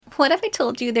What if I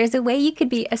told you there's a way you could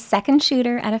be a second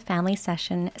shooter at a family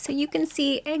session so you can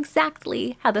see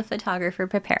exactly how the photographer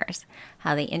prepares,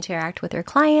 how they interact with their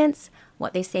clients,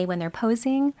 what they say when they're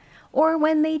posing, or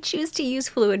when they choose to use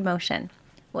fluid motion,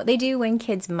 what they do when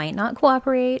kids might not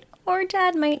cooperate or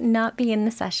dad might not be in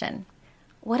the session.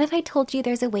 What if I told you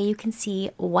there's a way you can see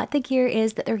what the gear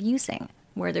is that they're using,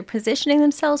 where they're positioning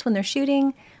themselves when they're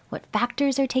shooting, what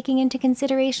factors they're taking into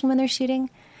consideration when they're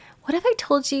shooting? What if I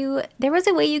told you there was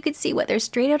a way you could see what their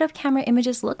straight out of camera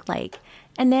images look like,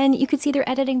 and then you could see their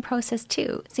editing process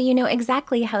too, so you know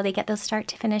exactly how they get those start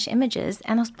to finish images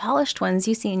and those polished ones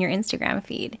you see in your Instagram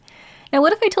feed? Now,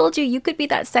 what if I told you you could be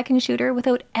that second shooter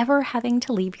without ever having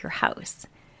to leave your house?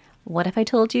 What if I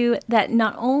told you that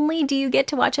not only do you get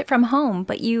to watch it from home,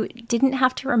 but you didn't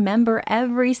have to remember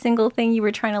every single thing you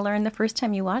were trying to learn the first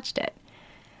time you watched it?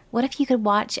 What if you could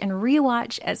watch and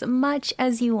rewatch as much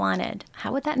as you wanted?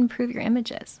 How would that improve your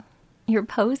images, your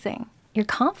posing, your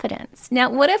confidence? Now,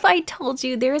 what if I told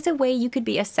you there is a way you could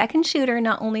be a second shooter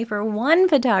not only for one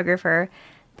photographer,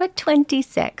 but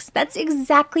 26? That's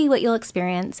exactly what you'll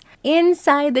experience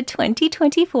inside the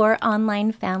 2024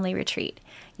 Online Family Retreat.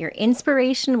 Your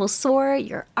inspiration will soar,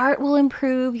 your art will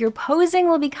improve, your posing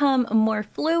will become more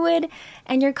fluid,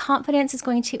 and your confidence is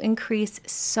going to increase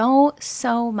so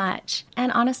much.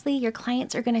 And honestly, your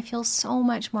clients are going to feel so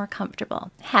much more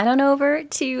comfortable. Head on over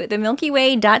to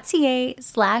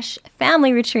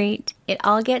themilkyway.ca/family retreat. It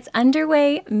all gets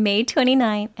underway May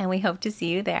 29th, and we hope to see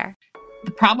you there.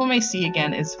 The problem I see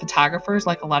again is photographers,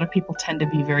 like a lot of people, tend to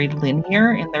be very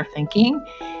linear in their thinking.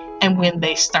 And when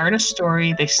they start a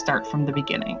story, they start from the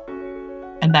beginning.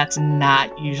 And that's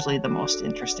not usually the most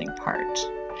interesting part.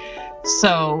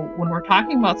 So when we're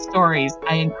talking about stories,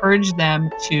 I encourage them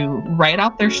to write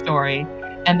out their story,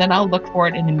 and then I'll look for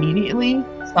it, and immediately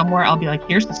somewhere I'll be like,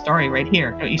 here's the story right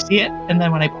here. Don't you see it? And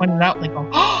then when I point it out, they go,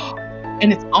 oh,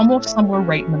 and it's almost somewhere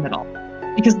right in the middle.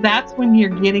 Because that's when you're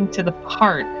getting to the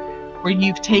part where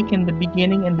you've taken the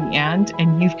beginning and the end,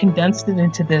 and you've condensed it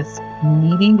into this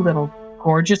needy little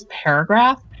gorgeous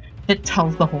paragraph that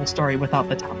tells the whole story without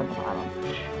the top and the bottom.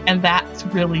 And that's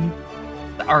really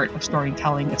the art of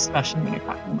storytelling, especially when you're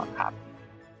talking about copy.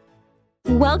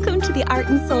 Welcome to the Art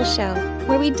and Soul Show,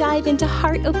 where we dive into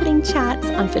heart-opening chats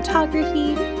on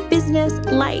photography, business,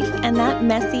 life, and that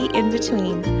messy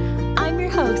in-between. I'm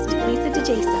your host, Lisa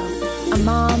DeJaso, a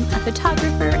mom, a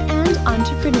photographer, and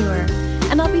entrepreneur.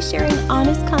 And I'll be sharing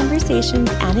honest conversations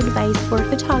and advice for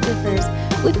photographers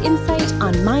with insight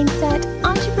on mindset,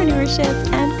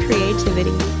 entrepreneurship, and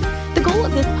creativity. The goal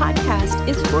of this podcast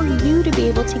is for you to be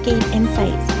able to gain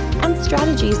insights and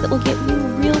strategies that will get you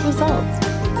real results.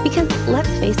 Because let's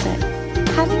face it,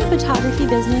 having a photography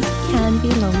business can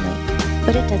be lonely,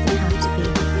 but it doesn't have to be.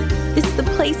 This is the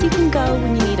place you can go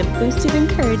when you need a boost of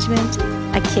encouragement,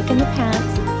 a kick in the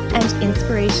pants, and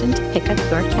inspiration to pick up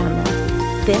your camera.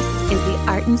 This is the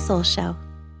Art and Soul Show.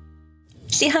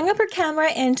 She hung up her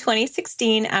camera in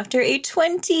 2016 after a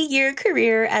 20-year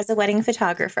career as a wedding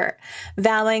photographer,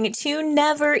 vowing to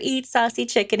never eat saucy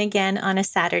chicken again on a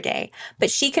Saturday. But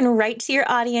she can write to your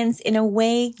audience in a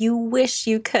way you wish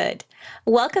you could.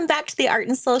 Welcome back to the Art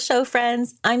and Soul Show,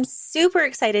 friends. I'm super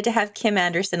excited to have Kim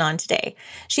Anderson on today.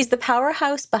 She's the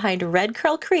powerhouse behind Red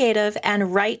Curl Creative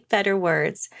and Write Better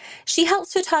Words. She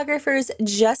helps photographers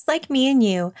just like me and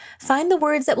you find the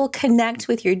words that will connect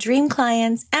with your dream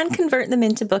clients and convert them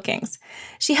into bookings.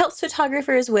 She helps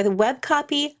photographers with web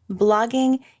copy,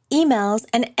 blogging, emails,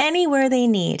 and anywhere they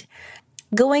need,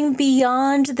 going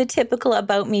beyond the typical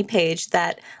About Me page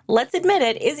that, let's admit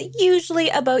it, is usually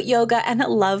about yoga and a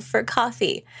love for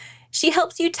coffee. She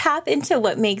helps you tap into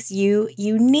what makes you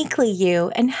uniquely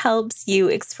you and helps you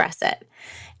express it.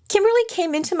 Kimberly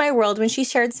came into my world when she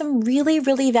shared some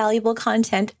really valuable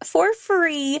content for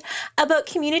free about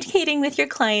communicating with your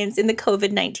clients in the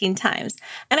COVID-19 times.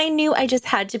 And I knew I just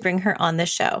had to bring her on the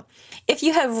show. If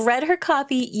you have read her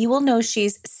copy, you will know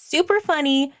she's super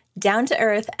funny, down to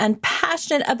earth, and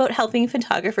passionate about helping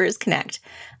photographers connect.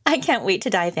 I can't wait to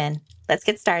dive in. Let's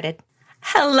get started.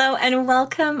 Hello and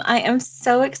welcome. I am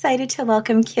so excited to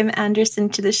welcome Kim Anderson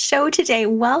to the show today.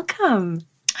 Welcome.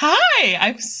 Hi,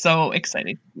 I'm so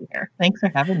excited to be here. Thanks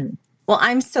for having me. Well,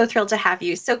 I'm so thrilled to have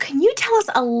you. So can you tell us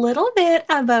a little bit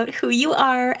about who you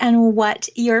are and what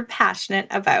you're passionate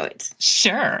about?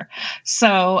 Sure.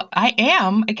 So I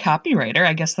am a copywriter.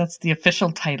 I guess that's the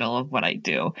official title of what I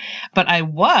do. But I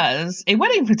was a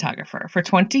wedding photographer for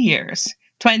 20 years.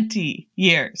 20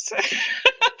 years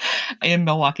in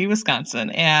Milwaukee,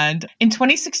 Wisconsin. And in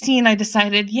 2016, I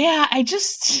decided, I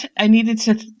needed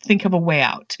to think of a way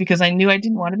out because I knew I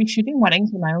didn't want to be shooting weddings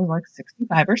when I was like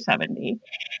 65 or 70.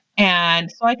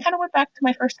 And so I kind of went back to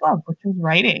my first love, which was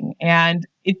writing. And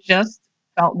it just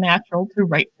felt natural to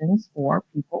write things for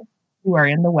people who are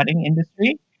in the wedding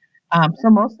industry. So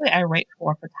mostly I write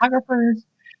for photographers,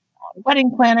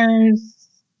 wedding planners,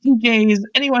 DJs,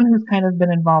 anyone who's kind of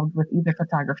been involved with either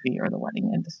photography or the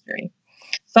wedding industry.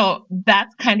 So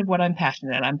that's kind of what I'm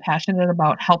passionate. I'm passionate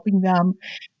about helping them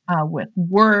with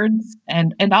words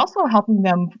and also helping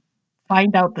them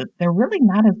find out that they're really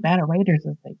not as bad at writers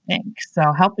as they think.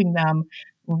 So helping them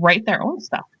write their own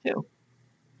stuff too.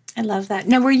 I love that.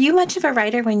 Now, were you much of a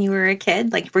writer when you were a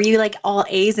kid? Like, were you like all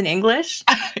A's in English?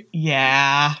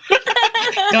 Yeah.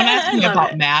 Don't ask me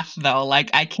about it. math though. Like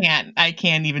I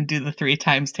can't even do the 3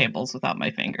 times tables without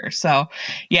my fingers. So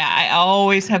yeah, I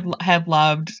always have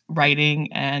loved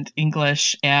writing and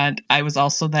English. And I was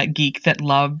also that geek that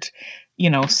loved,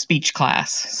 speech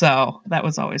class. So that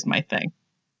was always my thing.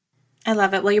 I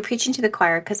love it. Well, you're preaching to the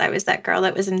choir because I was that girl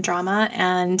that was in drama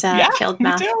and Yeah, failed me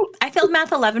math. too. I failed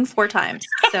math 11 4 times.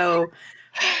 So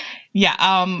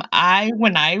Yeah,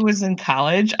 when I was in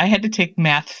college, I had to take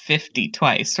math 50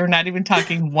 twice. We're not even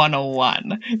talking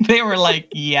 101. They were like,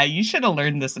 "Yeah, you should have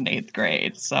learned this in 8th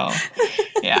grade." So,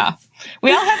 yeah.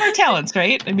 We all have our talents,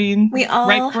 right? I mean, we right all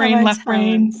have brain, our left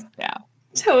talents. brain. Yeah.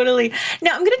 Totally.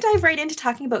 Now, I'm going to dive right into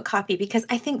talking about copy because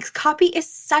I think copy is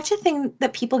such a thing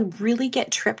that people really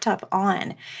get tripped up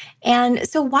on. And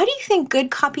so, why do you think good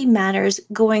copy matters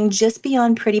going just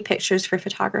beyond pretty pictures for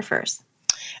photographers?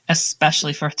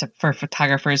 Especially for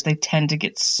photographers, they tend to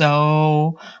get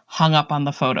so hung up on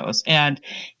the photos. And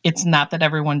it's not that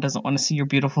everyone doesn't want to see your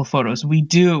beautiful photos. We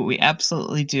do. We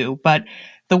absolutely do. But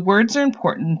the words are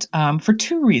important for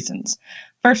 2 reasons.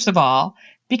 First of all,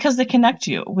 because they connect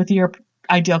you with your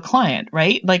ideal client,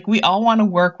 right? Like we all want to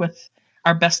work with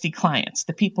our bestie clients,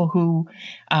 the people who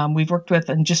we've worked with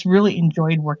and just really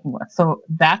enjoyed working with. So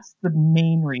that's the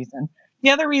main reason.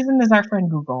 The other reason is our friend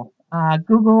Google.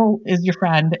 Google is your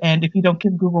friend, and if you don't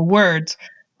give Google words,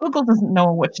 Google doesn't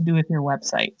know what to do with your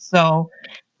website. So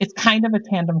it's kind of a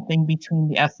tandem thing between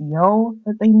the SEO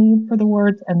that they need for the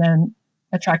words and then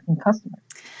attracting customers.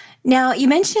 Now, you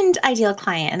mentioned ideal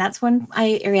client, and that's one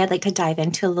area I'd like to dive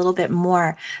into a little bit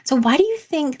more. So, why do you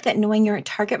think that knowing your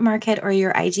target market or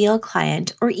your ideal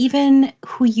client, or even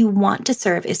who you want to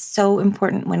serve, is so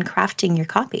important when crafting your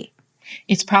copy?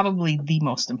 It's probably the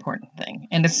most important thing.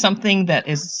 And it's something that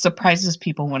surprises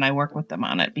people when I work with them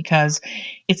on it because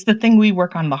it's the thing we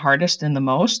work on the hardest and the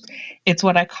most. It's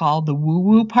what I call the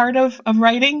woo-woo part of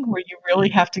writing, where you really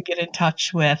have to get in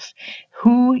touch with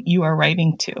who you are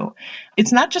writing to.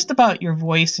 It's not just about your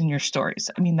voice and your stories.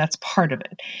 I mean, that's part of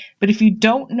it. But if you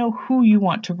don't know who you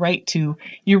want to write to,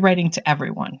 you're writing to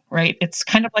everyone, right? It's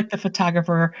kind of like the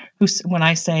photographer when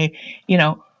I say,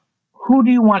 who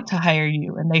do you want to hire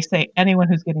you? And they say, anyone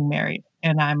who's getting married.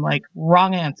 And I'm like,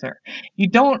 wrong answer. You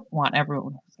don't want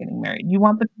everyone who's getting married. You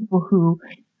want the people who,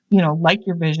 like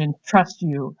your vision, trust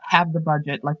you, have the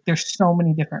budget. Like there's so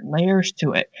many different layers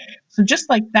to it. So just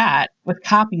like that, with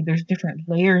copy, there's different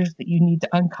layers that you need to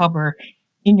uncover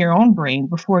in your own brain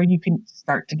before you can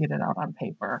start to get it out on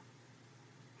paper.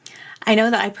 I know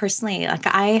that I personally,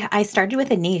 I started with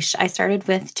a niche. I started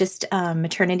with just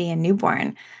maternity and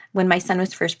newborn when my son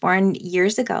was first born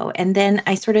years ago. And then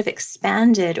I sort of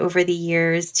expanded over the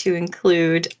years to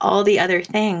include all the other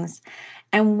things.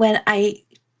 And when I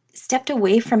stepped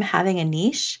away from having a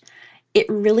niche, it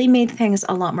really made things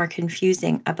a lot more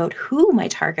confusing about who my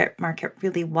target market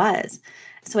really was.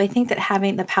 So I think that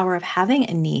having the power of having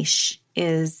a niche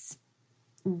is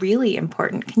really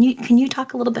important. Can you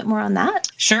talk a little bit more on that?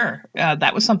 Sure.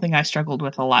 That was something I struggled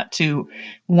with a lot too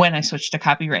when I switched to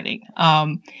copywriting.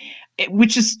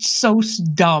 Which is so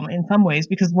dumb in some ways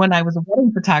because when I was a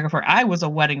wedding photographer, I was a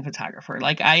wedding photographer.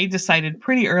 Like I decided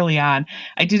pretty early on,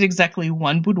 I did exactly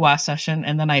one boudoir session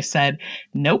and then I said,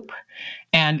 nope.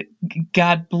 And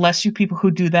God bless you people who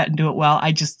do that and do it well.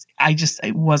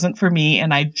 It wasn't for me.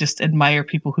 And I just admire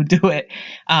people who do it.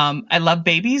 I love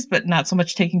babies, but not so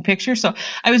much taking pictures. So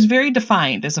I was very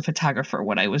defined as a photographer,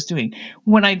 what I was doing.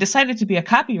 When I decided to be a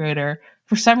copywriter,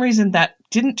 for some reason that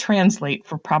didn't translate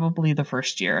for probably the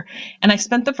first year. And I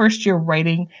spent the first year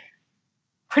writing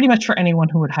pretty much for anyone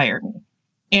who would hire me.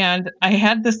 And I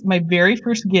had my very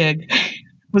first gig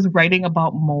was writing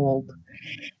about mold.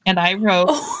 And I wrote,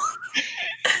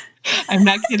 I'm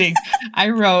not kidding. I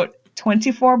wrote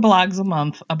 24 blogs a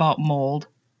month about mold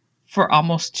for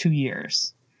almost 2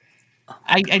 years.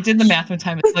 I did the math one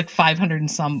time. It's like 500 and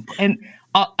some, and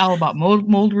all about mold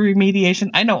remediation.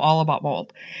 I know all about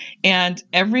mold. And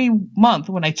every month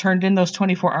when I turned in those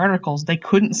 24 articles, they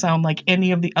couldn't sound like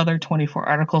any of the other 24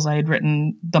 articles I had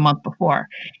written the month before.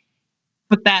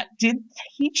 But that did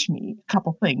teach me a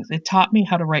couple things. It taught me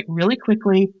how to write really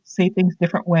quickly, say things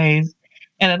different ways.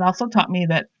 And it also taught me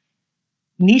that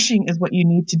niching is what you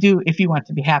need to do if you want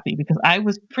to be happy, because I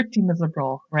was pretty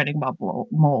miserable writing about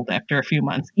mold after a few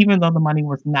months, even though the money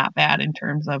was not bad in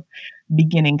terms of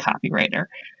beginning copywriter.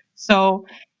 So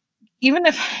even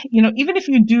if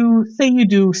you do, say you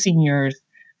do seniors,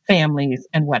 families,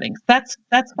 and weddings, that's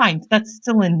fine. That's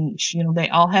still a niche. They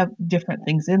all have different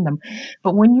things in them.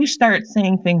 But when you start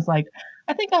saying things like,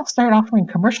 I think I'll start offering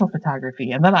commercial photography,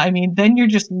 and then you're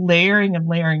just layering and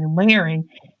layering and layering.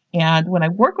 And when I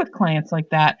work with clients like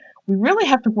that, we really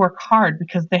have to work hard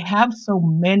because they have so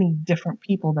many different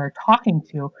people they're talking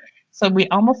to. So we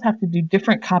almost have to do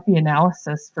different copy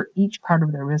analysis for each part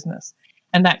of their business.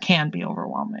 And that can be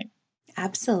overwhelming.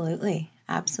 Absolutely.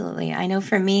 Absolutely. I know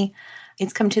for me,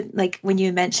 it's come to, like, when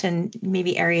you mentioned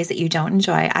maybe areas that you don't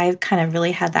enjoy, I've kind of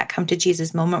really had that come to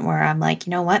Jesus moment where I'm like,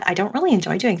 you know what? I don't really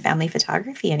enjoy doing family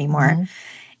photography anymore. Mm-hmm.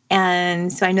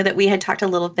 And so I know that we had talked a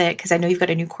little bit, because I know you've got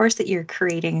a new course that you're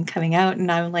creating and coming out. And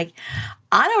I'm like,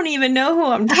 I don't even know who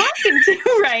I'm talking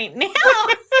to right now.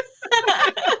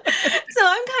 So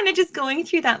I'm kind of just going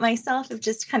through that myself, of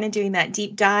just kind of doing that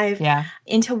deep dive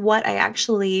into what I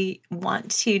actually want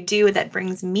to do that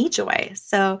brings me joy.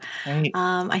 So Right.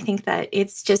 I think that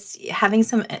it's just having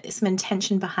some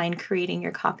intention behind creating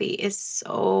your copy is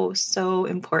so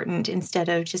important, instead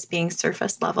of just being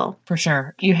surface level. For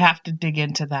sure. You have to dig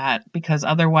into that, because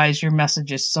otherwise your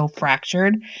message is so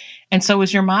fractured, and so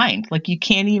is your mind. Like, you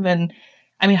can't even,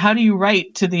 how do you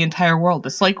write to the entire world?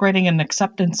 It's like writing an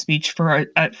acceptance speech for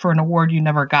an award you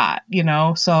never got,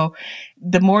 So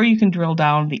the more you can drill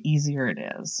down, the easier it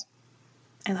is.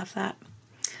 I love that.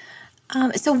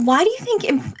 So why do you think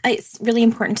it's really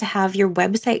important to have your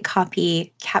website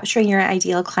copy capturing your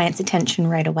ideal client's attention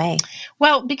right away?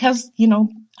 Well, because,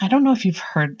 I don't know if you've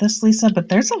heard this, Lisa, but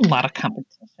there's a lot of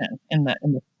competition in the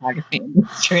photography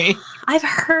industry. I've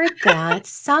heard that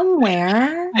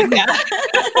somewhere. Yeah.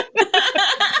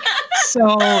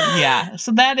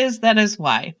 So that is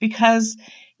why. Because,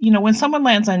 when someone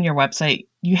lands on your website,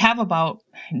 you have about,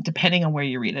 depending on where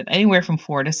you read it, anywhere from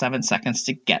 4 to 7 seconds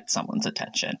to get someone's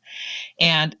attention.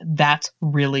 And that's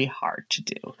really hard to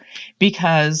do,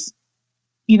 because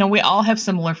we all have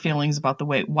similar feelings about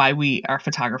why we are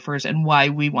photographers and why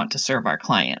we want to serve our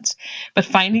clients. But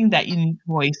finding that unique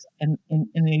voice in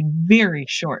a very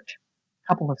short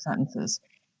couple of sentences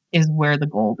is where the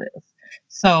gold is.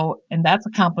 So, and that's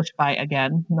accomplished by,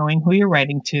 again, knowing who you're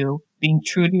writing to, being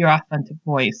true to your authentic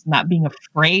voice, not being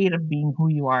afraid of being who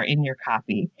you are in your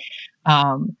copy.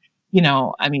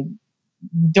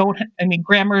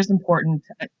 Grammar is important.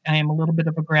 I am a little bit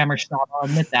of a grammar snob, I'll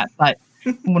admit that. But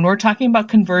when we're talking about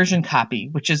conversion copy,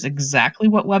 which is exactly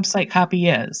what website copy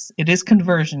is, it is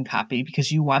conversion copy,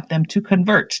 because you want them to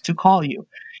convert, to call you.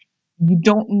 You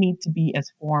don't need to be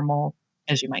as formal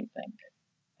as you might think.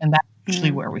 And that's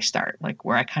actually where we start, like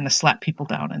where I kind of slap people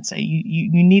down and say, you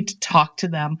need to talk to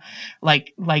them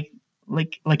like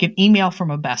an email from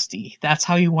a bestie. That's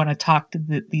how you want to talk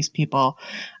to these people,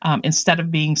 instead of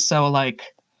being so like,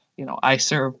 I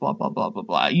serve blah, blah, blah, blah,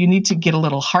 blah. You need to get a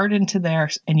little heart into there,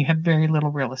 and you have very little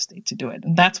real estate to do it.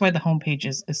 And that's why the homepage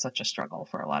is such a struggle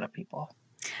for a lot of people.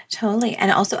 Totally.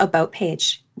 And also about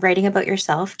page, writing about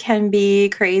yourself can be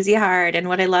crazy hard. And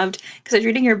what I loved, because I was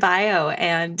reading your bio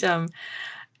and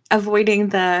avoiding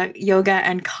the yoga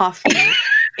and coffee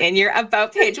in your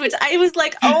about page, which I was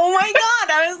like, oh my God.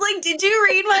 I was like, did you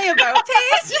read my about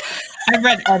page? I've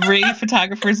read every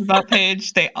photographer's about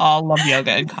page. They all love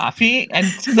yoga and coffee. And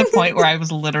to the point where I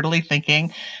was literally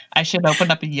thinking I should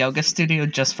open up a yoga studio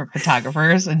just for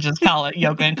photographers and just call it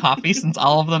yoga and coffee, since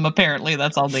all of them, apparently,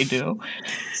 that's all they do.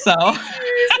 So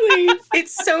seriously,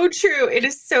 it's so true. It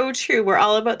is so true. We're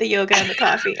all about the yoga and the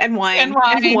coffee and wine. And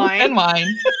wine.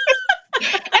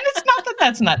 And it's not that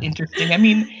that's not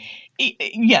interesting.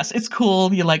 Yes, it's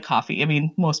cool. You like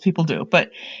coffee. Most people do, but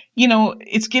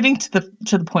it's getting to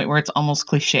the point where it's almost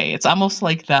cliche. It's almost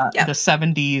like the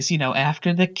 70s,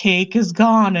 after the cake is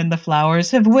gone and the flowers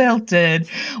have wilted,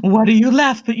 what are you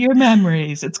left but your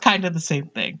memories? It's kind of the same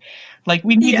thing. Like,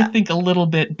 we need to think a little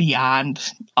bit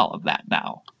beyond all of that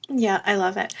now. Yeah, I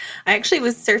love it. I actually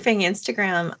was surfing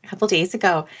Instagram a couple days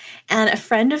ago, and a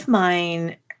friend of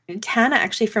mine, Tana,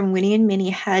 actually from Winnie and Minnie,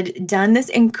 had done this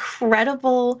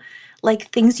incredible, like,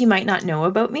 things you might not know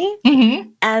about me. Mm-hmm.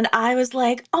 And I was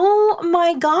like, oh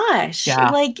my gosh,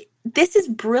 like, this is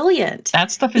brilliant.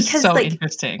 That stuff is so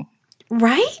interesting.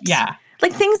 Right? Yeah.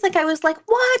 Like, things like, I was like,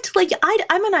 what? Like,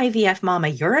 I'm an IVF mama.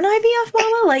 You're an IVF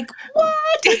mama? Like,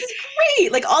 what? This is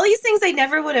great. Like, all these things I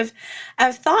never would have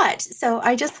thought. So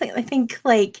I just think,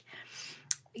 like,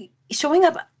 showing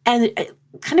up and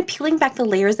kind of peeling back the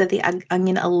layers of the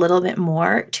onion a little bit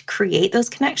more to create those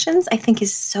connections, I think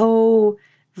is so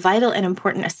vital and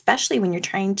important, especially when you're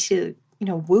trying to,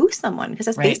 woo someone, because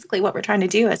that's Right. basically what we're trying to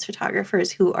do as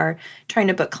photographers who are trying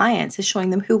to book clients, is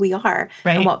showing them who we are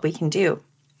and what we can do.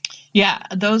 Yeah,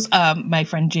 those my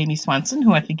friend Jamie Swanson,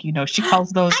 who I think she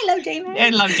calls those. I love Jamie. I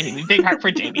love Jamie. Big heart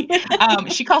for Jamie.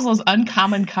 She calls those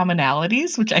uncommon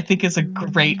commonalities, which I think is a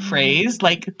great phrase.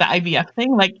 Like the IVF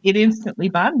thing, like it instantly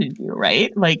bonded you,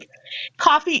 right? Like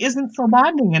coffee isn't so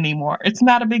bonding anymore. It's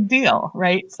not a big deal,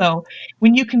 right? So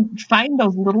when you can find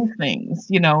those little things,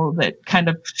 that kind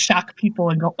of shock people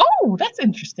and go, oh, that's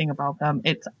interesting about them,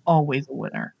 it's always a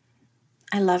winner.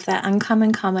 I love that,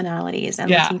 uncommon commonalities,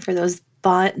 and looking for those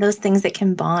things that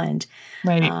can bond.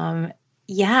 Right.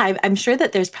 I'm sure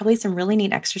that there's probably some really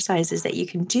neat exercises that you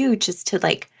can do just to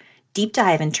like deep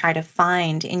dive and try to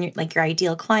find in your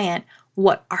ideal client,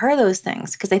 what are those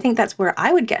things? Because I think that's where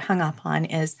I would get hung up on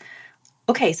is,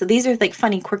 okay, so these are like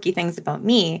funny, quirky things about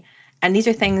me, and these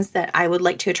are things that I would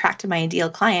like to attract to my ideal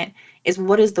client. Is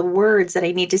what is the words that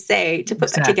I need to say to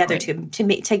put that together to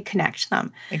connect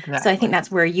them? Exactly. So I think that's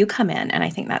where you come in, and I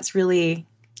think that's really,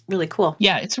 really cool.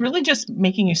 Yeah, it's really just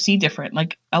making you see different.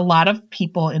 Like a lot of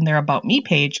people in their About Me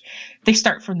page, they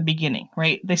start from the beginning,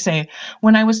 right? They say,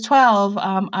 when I was 12,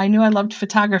 I knew I loved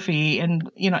photography, and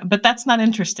but that's not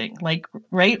interesting. Like,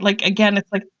 right? Like again,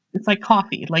 it's like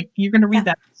coffee. Like you're going to read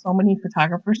that so many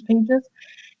photographers' pages.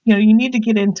 You need to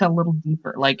get into a little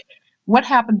deeper. Like, what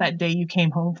happened that day you came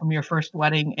home from your first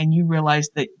wedding and you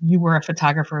realized that you were a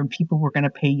photographer and people were going to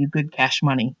pay you good cash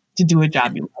money to do a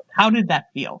job you loved? How did that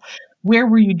feel? Where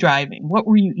were you driving? What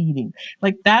were you eating?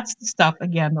 Like that's the stuff,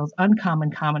 again, those uncommon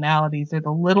commonalities are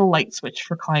the little light switch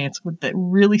for clients that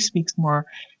really speaks more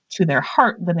to their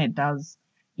heart than it does,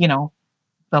 the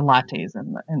lattes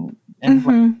and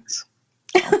leggings.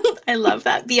 I love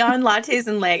that. Beyond lattes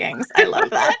and leggings. I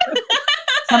love that.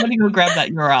 Somebody go grab that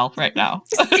URL right now.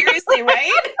 Seriously,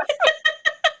 right?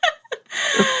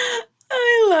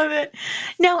 I love it.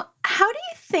 Now, how do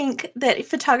you think that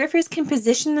photographers can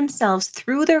position themselves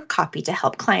through their copy to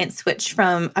help clients switch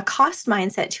from a cost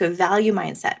mindset to a value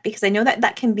mindset? Because I know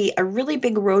that can be a really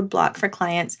big roadblock for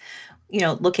clients,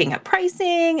 looking at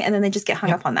pricing, and then they just get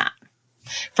hung up on that.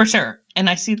 For sure. And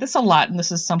I see this a lot. And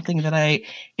this is something that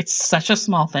it's such a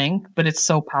small thing, but it's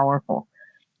so powerful.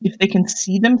 If they can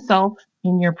see themselves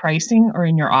in your pricing or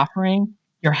in your offering,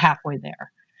 you're halfway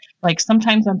there. Like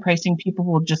sometimes on pricing, people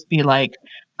will just be like,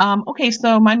 okay,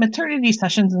 so my maternity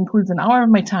sessions includes an hour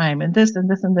of my time and this and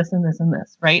this and this and this and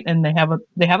this, right? And they have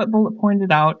it bullet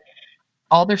pointed out,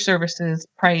 all their services,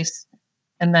 price,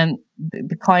 and then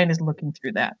the client is looking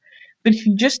through that. But if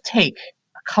you just take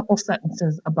a couple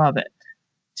sentences above it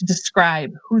to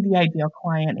describe who the ideal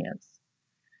client is,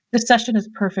 this session is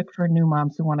perfect for new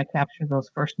moms who want to capture those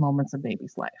first moments of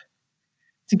baby's life.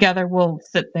 Together, we'll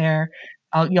sit there.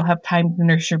 You'll have time to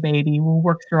nurse your baby. We'll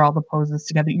work through all the poses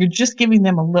together. You're just giving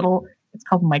them a little, it's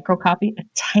called microcopy, a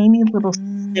tiny little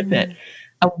snippet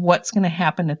of what's going to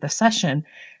happen at the session.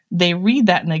 They read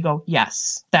that and they go,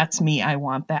 yes, that's me. I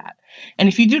want that. And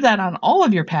if you do that on all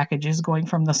of your packages, going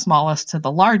from the smallest to the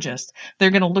largest, they're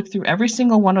going to look through every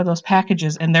single one of those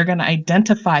packages and they're going to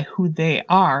identify who they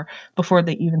are before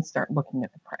they even start looking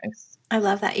at the price. I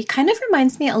love that. It kind of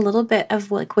reminds me a little bit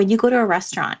of like when you go to a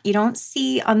restaurant, you don't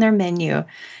see on their menu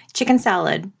chicken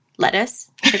salad,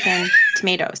 lettuce, chicken,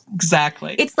 tomatoes.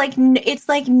 Exactly. It's like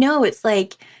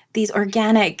these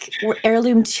organic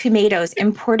heirloom tomatoes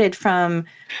imported from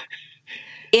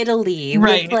Italy,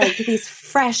 right, with like these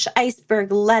fresh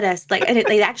iceberg lettuce, like, and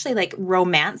they actually like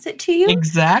romance it to you.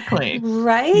 Exactly.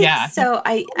 Right. Yeah. So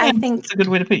I think it's a good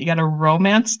way to put it. You got to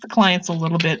romance the clients a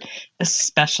little bit,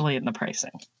 especially in the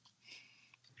pricing.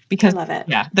 Because, I love it.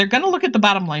 Yeah, they're going to look at the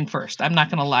bottom line first. I'm not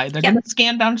going to lie. They're going to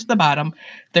scan down to the bottom.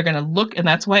 They're going to look, and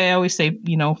that's why I always say,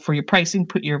 for your pricing,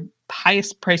 put your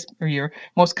highest price or your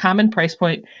most common price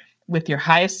point with your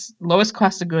lowest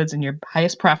cost of goods and your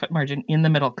highest profit margin in the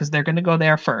middle, because they're going to go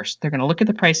there first. They're going to look at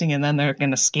the pricing, and then they're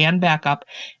going to scan back up,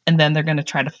 and then they're going to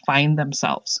try to find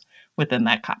themselves within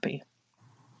that copy.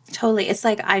 Totally. It's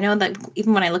like, I know that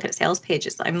even when I look at sales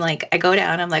pages, I'm like, I go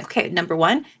down, I'm like, okay, number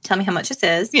one, tell me how much this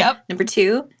is. Yep. Number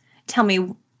two, tell me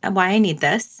why I need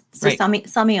this. So sell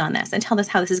me on this and tell us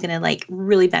how this is going to like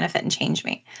really benefit and change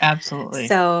me. Absolutely.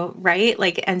 So, right.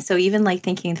 Like, and so even like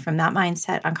thinking from that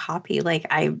mindset on copy, like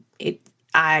I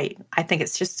think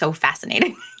it's just so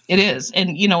fascinating. It is.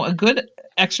 And, a good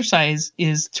exercise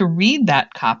is to read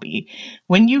that copy.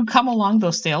 When you come along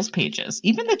those sales pages,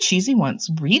 even the cheesy ones,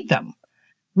 read them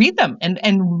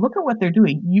and look at what they're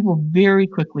doing. You will very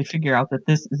quickly figure out that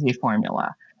this is a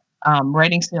formula.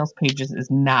 Writing sales pages is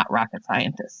not rocket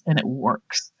scientist, and it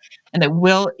works. And it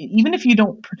will, even if you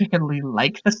don't particularly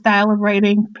like the style of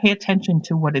writing, pay attention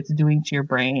to what it's doing to your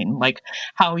brain, like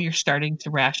how you're starting to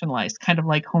rationalize, kind of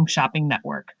like Home Shopping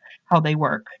Network, how they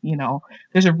work.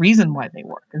 There's a reason why they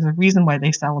work. There's a reason why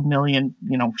they sell 1 million,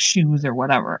 shoes or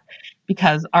whatever,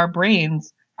 because our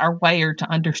brains are wired to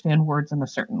understand words in a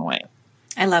certain way.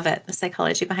 I love it. The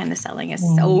psychology behind the selling is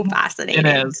so fascinating.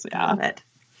 It is, yeah. I love it.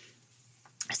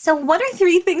 So what are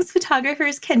 3 things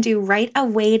photographers can do right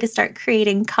away to start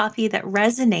creating copy that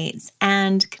resonates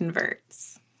and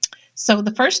converts? So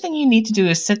the first thing you need to do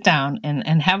is sit down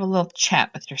and have a little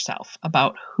chat with yourself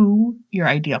about who your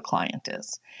ideal client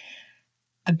is.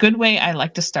 A good way I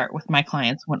like to start with my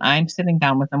clients when I'm sitting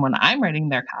down with them, when I'm writing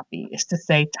their copy, is to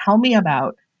say, tell me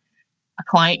about a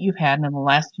client you've had in the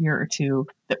last year or 2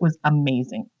 that was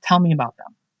amazing. Tell me about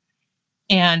them.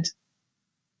 And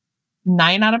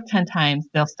 9 out of 10 times,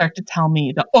 they'll start to tell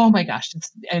me oh my gosh,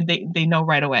 and they know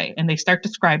right away. And they start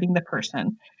describing the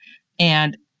person.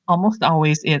 And almost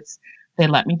always they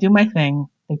let me do my thing.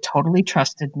 They totally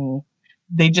trusted me.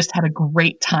 They just had a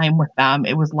great time with them.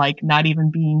 It was like not even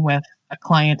being with a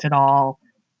client at all.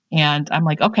 And I'm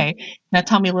like, okay, now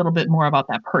tell me a little bit more about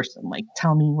that person. Like,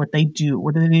 tell me what they do.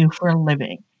 What do they do for a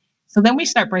living? So then we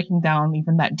start breaking down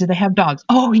even that. Do they have dogs?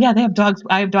 Oh, yeah, they have dogs.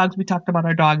 I have dogs. We talked about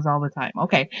our dogs all the time.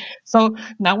 Okay. So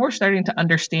now we're starting to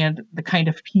understand the kind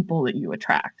of people that you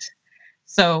attract.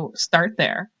 So start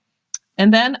there.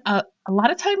 And then a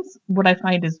lot of times what I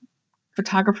find is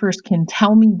photographers can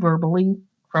tell me verbally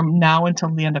from now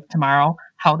until the end of tomorrow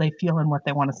how they feel and what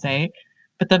they want to say.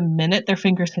 But the minute their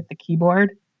fingers hit the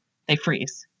keyboard, they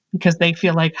freeze because they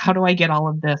feel like, how do I get all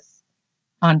of this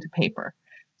onto paper?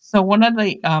 So one of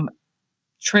the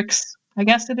tricks, I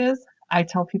guess it is, I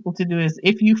tell people to do is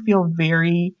if you feel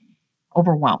very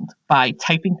overwhelmed by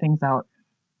typing things out,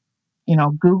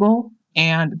 Google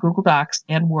and Google Docs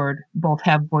and Word both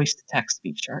have voice to text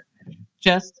feature.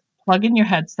 Just plug in your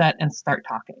headset and start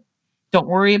talking. Don't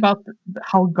worry about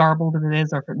how garbled it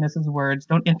is or if it misses words.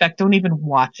 Don't even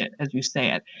watch it as you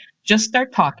say it. Just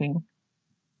start talking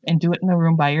and do it in the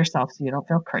room by yourself so you don't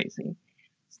feel crazy.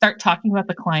 Start talking about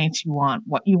the clients you want,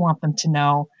 what you want them to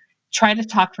know. Try to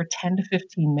talk for 10 to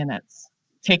 15 minutes.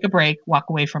 Take a break, walk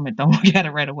away from it. Don't look at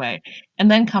it right away. And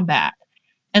then come back.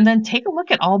 And then take a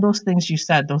look at all those things you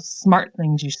said, those smart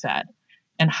things you said,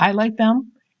 and highlight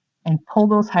them and pull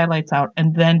those highlights out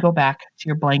and then go back to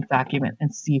your blank document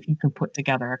and see if you can put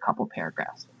together a couple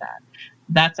paragraphs with that.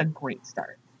 That's a great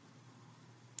start.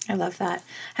 I love that.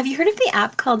 Have you heard of the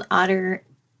app called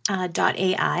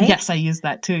Otter.ai? Yes, I use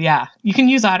that too. Yeah. You can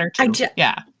use Otter too.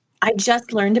 I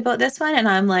just learned about this one and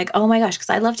I'm like, oh my gosh, because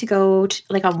I love to go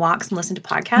on walks and listen to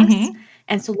podcasts. Mm-hmm.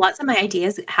 And so lots of my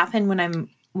ideas happen when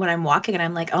I'm walking and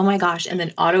I'm like, oh my gosh. And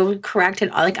then auto corrected.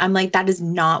 I'm like, that is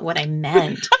not what I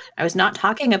meant. I was not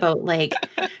talking about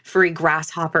furry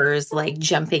grasshoppers,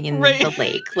 jumping in the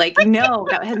lake. No,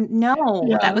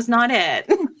 that was not it.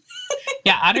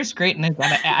 Yeah. Otter's great. And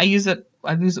I use it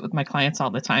with my clients all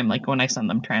the time. Like when I send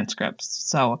them transcripts.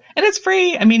 So, and it's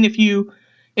free. I mean, if you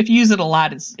use it a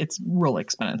lot, it's real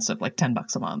expensive, like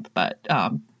 $10 a month, but,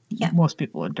 most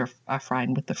people are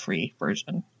fine with the free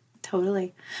version.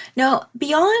 Totally. Now,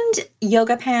 beyond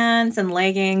yoga pants and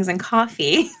leggings and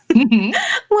coffee,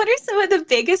 what are some of the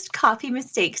biggest copy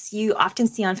mistakes you often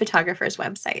see on photographers'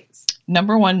 websites?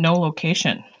 Number 1, no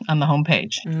location on the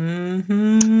homepage.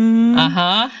 Mm-hmm.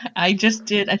 I just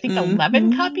did, I think,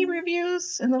 11 copy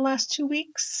reviews in the last 2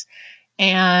 weeks,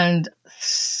 and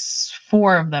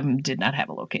 4 of them did not have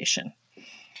a location.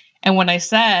 And when I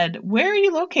said, where are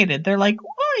you located? They're like,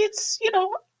 well, it's,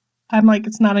 I'm like,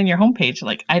 it's not on your homepage.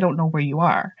 Like, I don't know where you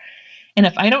are. And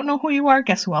if I don't know who you are,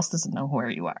 guess who else doesn't know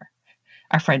where you are?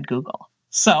 Our friend Google.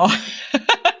 So,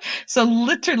 so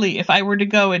literally, if I were to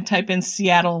go and type in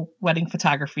Seattle wedding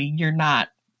photography,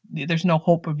 there's no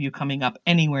hope of you coming up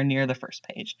anywhere near the first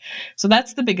page. So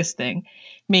that's the biggest thing,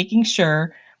 making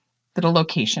sure that a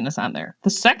location is on there.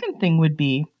 The second thing would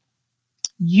be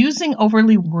using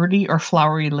overly wordy or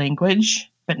flowery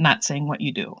language, but not saying what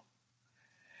you do.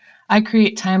 I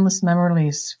create timeless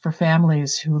memories for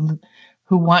families who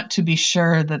want to be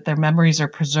sure that their memories are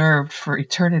preserved for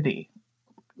eternity.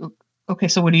 Okay,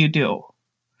 so what do you do?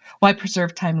 Well, I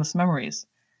preserve timeless memories.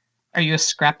 Are you a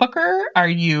scrapbooker? Are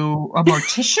you a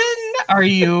mortician? Are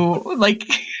you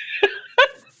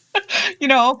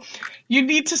you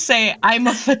need to say, I'm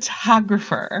a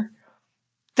photographer.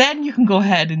 Then you can go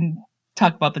ahead and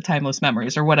talk about the timeless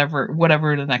memories or whatever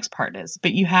the next part is.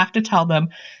 But you have to tell them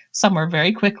somewhere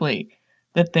very quickly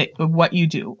what you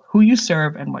do, who you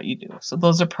serve, and what you do. So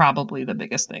those are probably the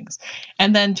biggest things.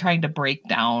 And then trying to break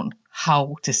down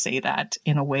how to say that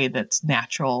in a way that's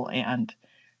natural and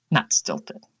not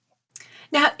stilted.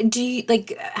 Now,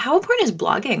 how important is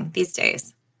blogging these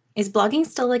days? Is blogging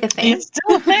still like a thing? It's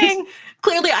still a thing.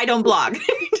 Clearly, I don't blog.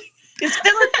 It's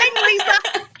still a thing,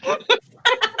 Lisa.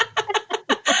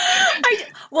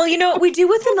 Well, you know what we do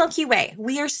with the Milky Way.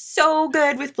 We are so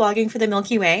good with blogging for the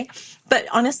Milky Way. But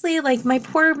honestly, like my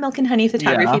poor milk and honey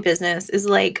photography business is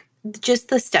like just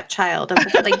the stepchild of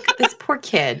like this poor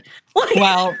kid.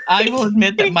 Well, I will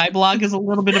admit that my blog is a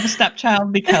little bit of a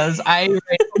stepchild because I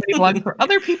write so many blogs for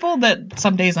other people that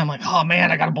some days I'm like, oh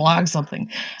man, I got to blog something.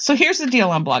 So here's the deal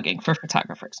on blogging for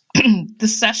photographers. The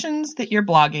sessions that you're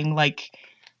blogging, like,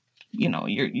 you know,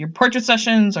 your portrait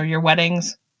sessions or your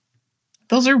weddings,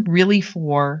 those are really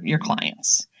for your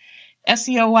clients.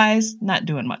 SEO wise, not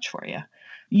doing much for you.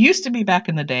 Used to be back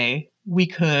in the day, we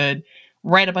could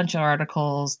write a bunch of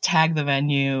articles, tag the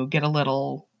venue, get a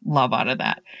little love out of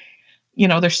that. You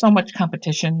know, there's so much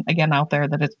competition again out there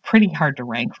that it's pretty hard to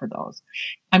rank for those.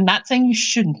 I'm not saying you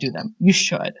shouldn't do them. You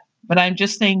should. But I'm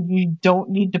just saying you don't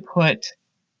need to put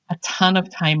a ton of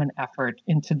time and effort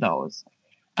into those.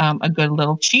 A good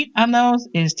little cheat on those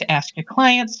is to ask your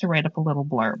clients to write up a little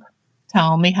blurb.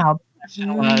 Tell me how the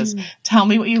session was. Tell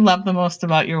me what you love the most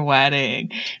about your wedding.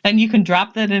 And you can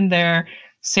drop that in there,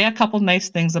 say a couple nice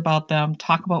things about them,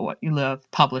 talk about what you love,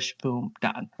 publish, boom,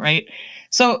 done, right?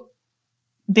 So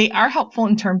they are helpful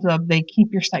in terms of they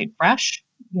keep your site fresh.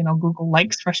 You know, Google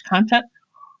likes fresh content,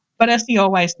 but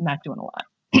SEO-wise, not doing a lot.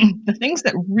 The things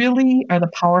that really are the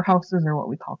powerhouses are what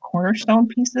we call cornerstone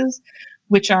pieces,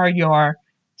 which are your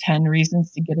 10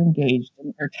 reasons to get engaged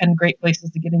or 10 great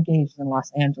places to get engaged in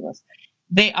Los Angeles.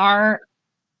 They are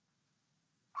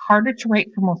harder to write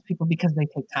for most people because they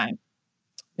take time.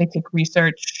 They take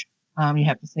research. You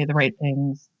have to say the right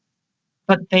things,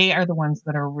 but they are the ones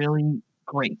that are really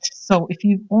great. So if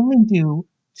you only do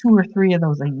 2 or 3 of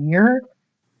those a year,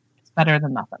 it's better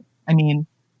than nothing. I mean,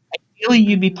 ideally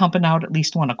you'd be pumping out at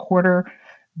least 1 a quarter,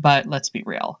 but let's be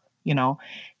real, you know.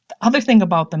 The other thing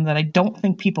about them that I don't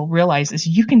think people realize is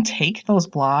you can take those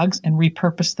blogs and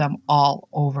repurpose them all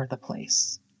over the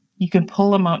place. You can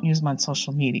pull them out and use them on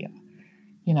social media.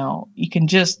 You know, you can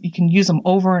use them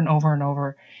over and over and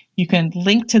over. You can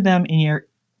link to them in your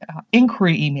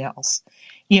inquiry emails.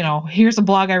 You know, here's a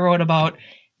blog I wrote about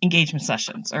engagement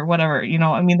sessions or whatever. You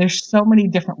know, I mean, there's so many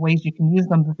different ways you can use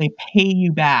them that they pay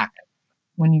you back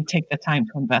when you take the time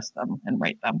to invest them and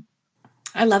write them.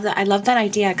 I love that. I love that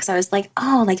idea because I was like,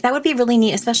 oh, like that would be really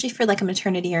neat, especially for like a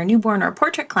maternity or a newborn or a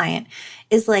portrait client,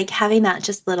 is like having that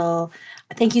just little,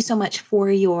 thank you so much for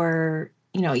your,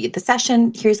 you know, the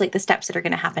session. Here's like the steps that are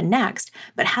going to happen next.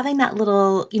 But having that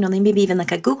little, you know, maybe even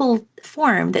like a Google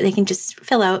form that they can just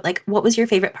fill out, like what was your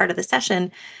favorite part of the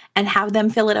session, and have them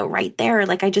fill it out right there.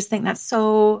 Like I just think that's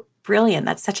so brilliant.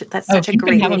 That's such a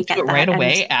great way to get that right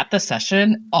away at the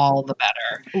session, all the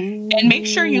better. Ooh. And make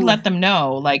sure you let them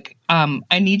know, like,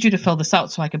 I need you to fill this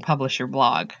out so I can publish your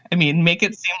blog. I mean, make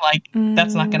it seem like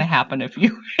that's not going to happen if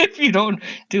you don't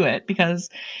do it, because,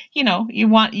 you know, you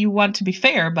want to be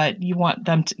fair, but you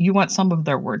want some of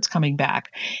their words coming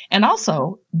back. And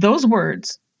also those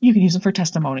words, you can use them for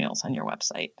testimonials on your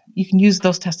website. You can use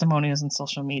those testimonials in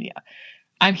social media.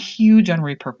 I'm huge on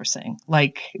repurposing.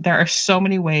 Like, there are so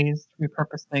many ways to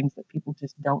repurpose things that people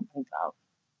just don't think of.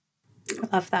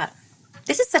 I love that.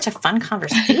 This is such a fun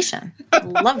conversation.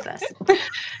 Love this.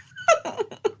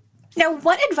 Now,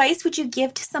 what advice would you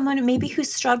give to someone maybe who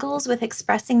struggles with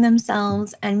expressing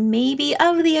themselves and maybe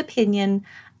of the opinion,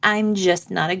 I'm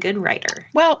just not a good writer?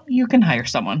 Well, you can hire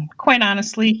someone. Quite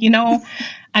honestly, you know,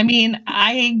 I mean,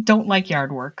 I don't like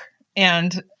yard work,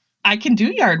 and I can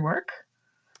do yard work.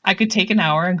 I could take an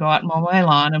hour and go out and mow my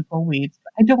lawn and pull weeds,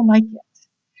 but I don't like it.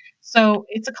 So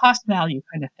it's a cost value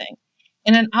kind of thing.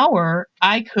 In an hour,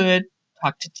 I could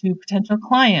talk to 2 potential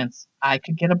clients. I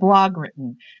could get a blog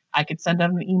written. I could send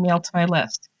out an email to my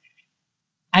list.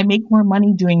 I make more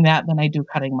money doing that than I do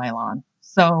cutting my lawn.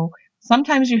 So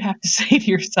sometimes you have to say to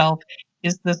yourself,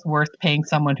 is this worth paying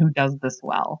someone who does this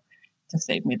well to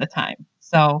save me the time?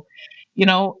 So, you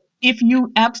know, if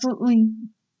you absolutely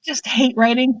just hate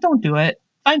writing, don't do it.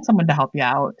 Find someone to help you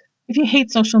out. If you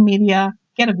hate social media,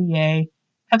 get a VA,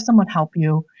 have someone help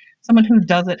you, someone who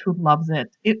does it, who loves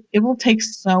it. It will take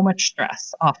so much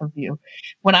stress off of you.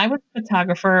 When I was a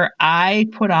photographer, I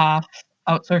put off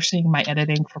outsourcing my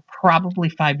editing for probably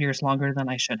 5 years longer than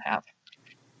I should have.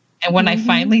 And when I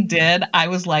finally did, I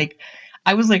was like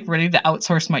ready to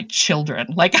outsource my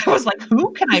children. Like, I was like,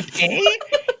 who can I pay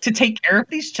to take care of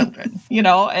these children? You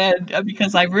know, and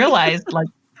because I realized, like,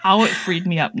 how it freed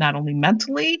me up, not only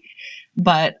mentally,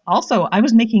 but also I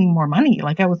was making more money.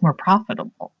 Like I was more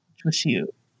profitable, which was huge.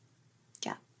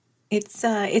 Yeah.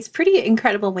 It's pretty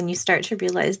incredible when you start to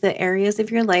realize the areas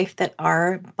of your life that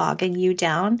are bogging you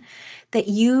down, that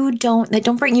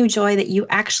don't bring you joy, that you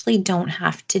actually don't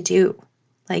have to do.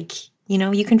 Like,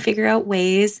 you can figure out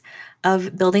ways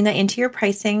of building that into your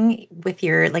pricing with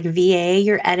your like VA,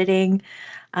 your editing,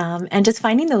 and just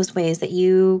finding those ways that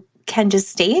you can just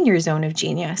stay in your zone of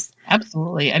genius.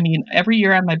 Absolutely. I mean, every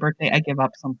year on my birthday, I give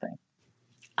up something.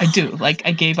 I do. Like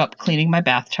I gave up cleaning my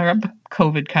bathtub.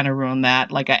 COVID kind of ruined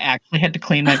that. Like I actually had to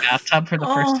clean my bathtub for the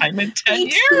first time in 10 Me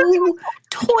years. too.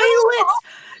 Toilets.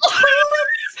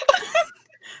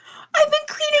 I've been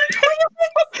cleaning toilets.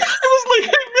 I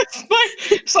was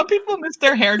like, some people miss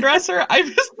their hairdresser. I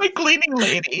miss my cleaning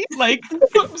lady. Like,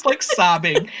 it was like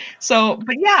sobbing. So,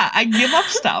 but yeah, I give up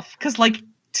stuff because, like,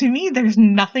 to me, there's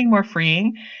nothing more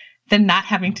freeing than not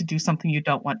having to do something you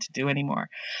don't want to do anymore.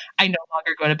 I no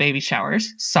longer go to baby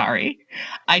showers. Sorry.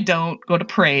 I don't go to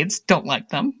parades. Don't like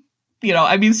them.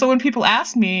 I mean, so when people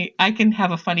ask me, I can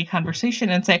have a funny conversation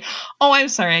and say, oh, I'm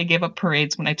sorry, I gave up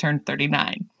parades when I turned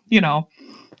 39.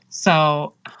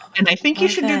 So, and I think you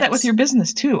should do that with your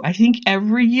business too. I think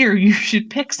every year you should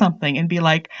pick something and be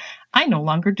like, I no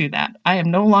longer do that. I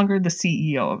am no longer the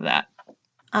CEO of that.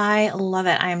 I love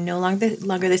it. I am no longer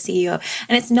the CEO.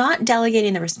 And it's not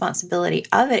delegating the responsibility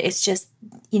of it. It's just,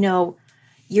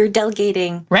 you're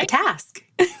delegating the task.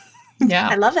 Yeah.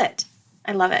 I love it.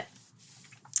 I love it.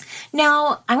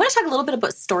 Now, I want to talk a little bit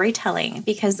about storytelling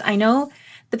because I know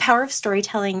the power of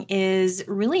storytelling is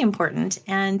really important.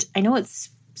 And I know it's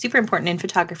super important in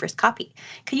photographers' copy.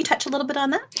 Can you touch a little bit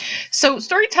on that? So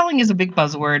storytelling is a big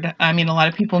buzzword. I mean, a lot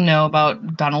of people know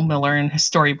about Donald Miller and his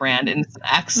story brand, and it's an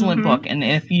excellent book. And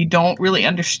if you don't really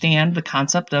understand the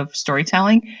concept of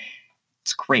storytelling,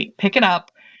 it's great. Pick it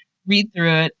up, read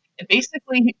through it. It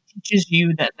basically teaches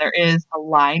you that there is a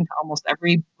line to almost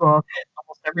every book,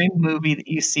 almost every movie that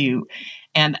you see,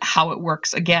 and how it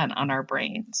works again on our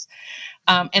brains.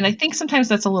 And I think sometimes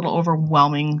that's a little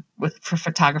overwhelming for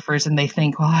photographers, and they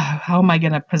think, well, how am I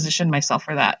going to position myself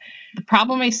for that? The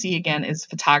problem I see again is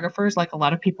photographers, like a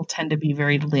lot of people, tend to be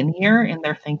very linear in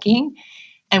their thinking.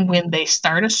 And when they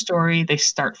start a story, they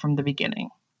start from the beginning.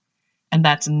 And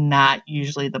that's not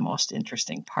usually the most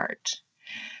interesting part.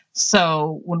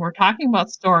 So when we're talking about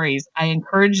stories, I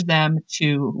encourage them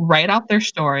to write out their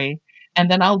story, and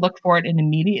then I'll look for it, and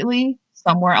immediately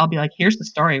somewhere I'll be like, here's the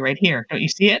story right here. Don't you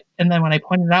see it? And then when I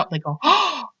point it out, they go,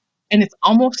 oh, and it's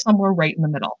almost somewhere right in the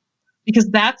middle, because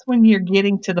that's when you're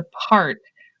getting to the part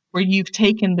where you've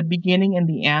taken the beginning and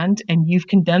the end and you've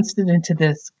condensed it into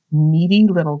this meaty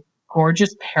little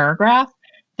gorgeous paragraph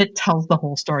that tells the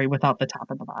whole story without the top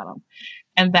and the bottom.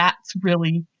 And that's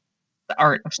really the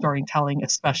art of storytelling,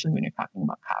 especially when you're talking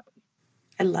about copy.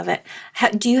 I love it.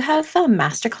 Do you have a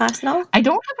masterclass at all? I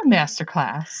don't have a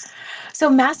masterclass. So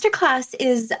masterclass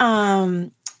is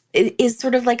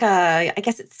sort of like I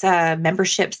guess it's a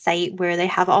membership site where they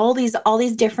have all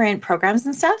these different programs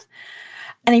and stuff.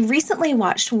 And I recently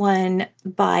watched one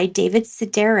by David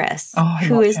Sedaris,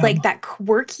 who is like that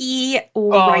quirky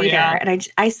writer. Yeah. And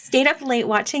I stayed up late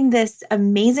watching this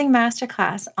amazing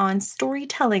masterclass on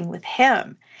storytelling with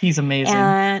him. He's amazing.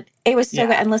 And it was so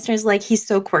good. And listeners, like, he's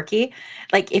so quirky.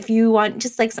 Like, if you want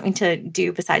just like something to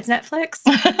do besides Netflix,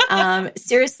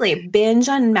 seriously, binge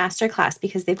on Masterclass,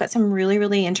 because they've got some really,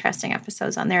 really interesting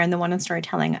episodes on there. And the one on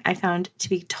storytelling I found to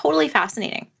be totally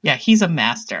fascinating. Yeah, he's a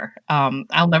master.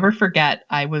 I'll never forget,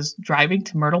 I was driving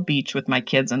to Myrtle Beach with my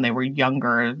kids, and they were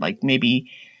younger, like maybe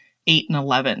 8 and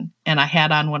 11. And I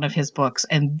had on one of his books,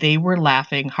 and they were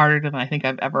laughing harder than I think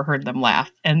I've ever heard them laugh.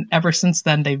 And ever since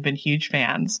then, they've been huge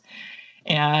fans.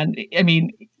 And I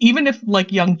mean, even if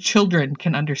like young children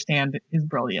can understand his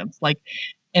brilliance, like,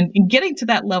 and getting to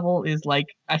that level is like,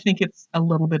 I think it's a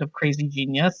little bit of crazy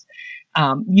genius.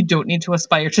 You don't need to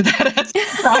aspire to that as a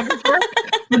photographer,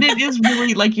 but it is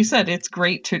really, like you said, it's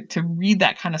great to read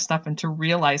that kind of stuff and to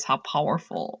realize how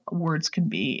powerful words can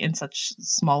be in such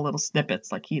small little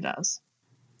snippets like he does.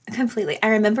 Completely. I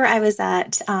remember I was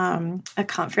at a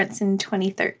conference in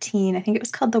 2013. I think it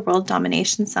was called the World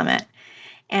Domination Summit.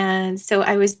 And so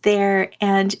I was there,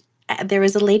 and there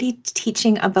was a lady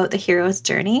teaching about the hero's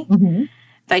journey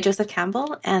by Joseph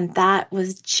Campbell. And that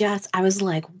was just, I was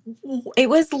like, it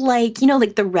was like, you know,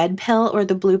 like the red pill or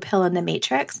the blue pill in the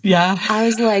Matrix. Yeah. I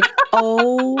was like,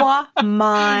 oh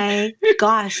my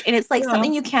gosh. And it's like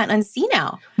something you can't unsee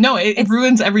now. No, it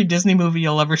ruins every Disney movie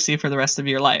you'll ever see for the rest of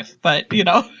your life. But, you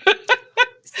know.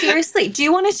 Seriously, do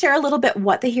you want to share a little bit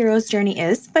what The Hero's Journey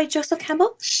is by Joseph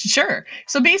Campbell? Sure.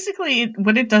 So basically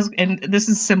what it does, and this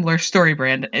is similar, story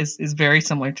brand is very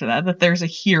similar to that there's a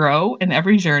hero in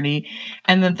every journey,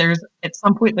 and then there's, at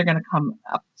some point, they're going to come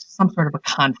up to some sort of a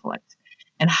conflict.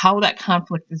 And how that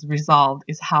conflict is resolved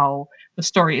is how the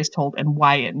story is told and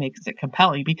why it makes it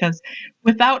compelling. Because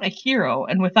without a hero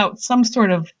and without some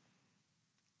sort of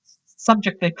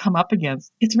subject they've come up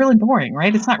against, it's really boring,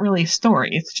 right? It's not really a story.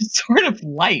 It's just sort of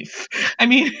life. I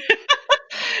mean,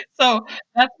 so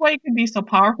that's why it can be so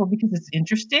powerful, because it's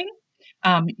interesting.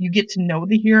 You get to know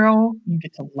the hero, you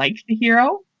get to like the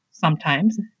hero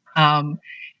sometimes.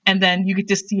 And then you get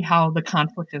to see how the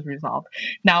conflict is resolved.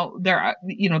 Now, there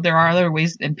are other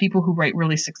ways, and people who write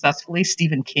really successfully,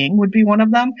 Stephen King would be one of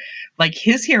them. Like,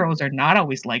 his heroes are not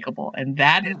always likable, and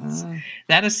that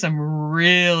is some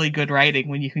really good writing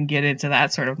when you can get into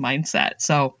that sort of mindset.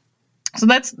 So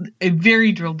that's a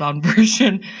very drilled down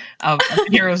version of the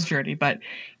hero's journey, but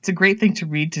it's a great thing to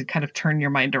read to kind of turn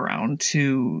your mind around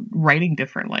to writing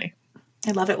differently.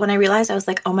 I love it. When I realized, I was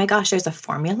like, oh my gosh, there's a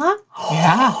formula.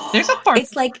 Yeah, there's a formula.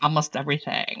 It's like almost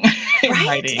everything.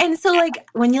 Right. And so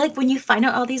when you find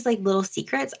out all these like little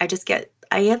secrets,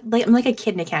 I'm like a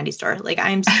kid in a candy store. Like,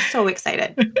 I'm so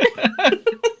excited.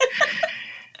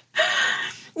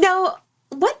 Now,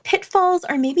 what pitfalls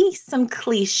or maybe some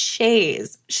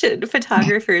cliches should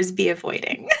photographers be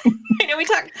avoiding? I know we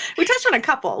touched on a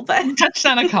couple, but we touched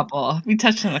on a couple.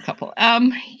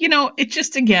 It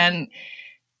just, again,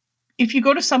 if you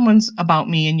go to someone's About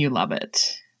Me and you love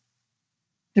it,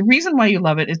 the reason why you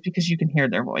love it is because you can hear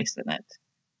their voice in it.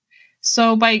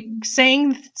 So by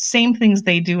saying same things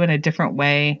they do in a different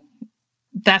way,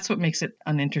 that's what makes it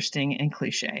uninteresting and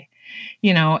cliche.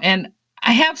 And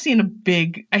I have seen a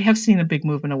big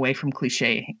movement away from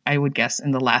cliche, I would guess, in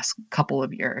the last couple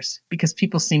of years, because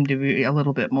people seem to be a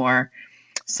little bit more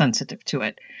sensitive to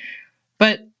it.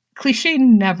 But cliche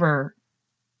never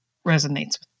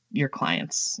resonates with your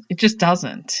clients. It just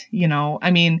doesn't. I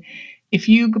mean, if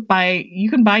you can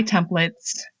buy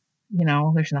templates,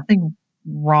 there's nothing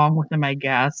wrong with them, I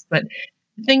guess. But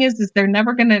the thing is they're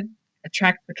never going to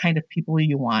attract the kind of people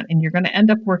you want, and you're going to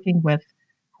end up working with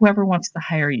whoever wants to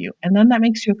hire you. And then that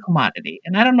makes you a commodity.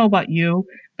 And I don't know about you,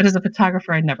 but as a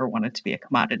photographer, I never wanted to be a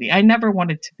commodity. I never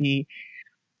wanted to be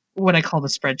what I call the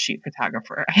spreadsheet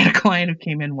photographer. I had a client who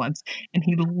came in once, and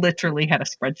he literally had a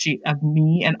spreadsheet of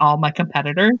me and all my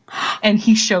competitors. And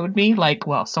he showed me like,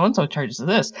 well, so-and-so charges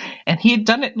this. And he had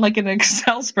done it like an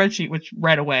Excel spreadsheet, which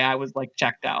right away I was like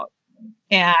checked out.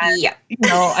 And,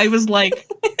 I was like,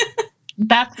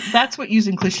 that's what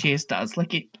using cliches does.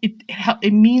 Like,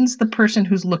 it means the person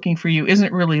who's looking for you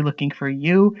isn't really looking for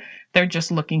you. They're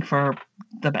just looking for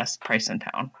the best price in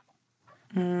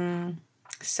town.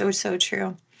 So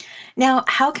true. Now,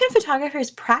 how can photographers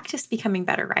practice becoming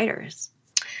better writers?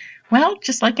 Well,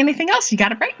 just like anything else, you got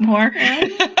to write more.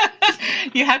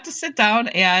 You have to sit down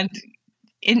and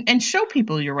show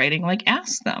people you're writing, like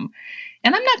ask them.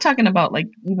 And I'm not talking about like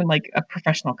even like a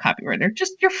professional copywriter,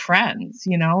 just your friends,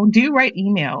 do you write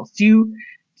emails? Do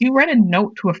you write a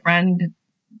note to a friend?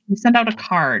 You send out a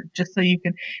card just so you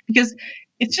can, because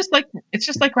it's just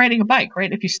like riding a bike,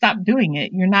 right? If you stop doing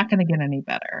it, you're not going to get any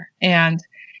better. And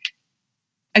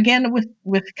again,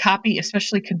 with copy,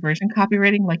 especially conversion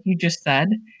copywriting, like you just said,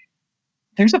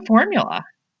 there's a formula,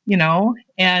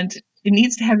 and it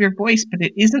needs to have your voice, but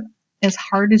it isn't as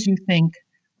hard as you think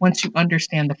once you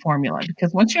understand the formula.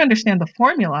 Because once you understand the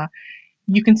formula,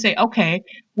 you can say, okay,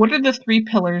 what are the 3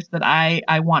 pillars that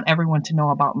I want everyone to know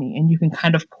about me? And you can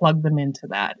kind of plug them into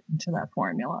that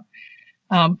formula.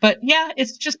 But yeah,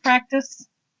 it's just practice.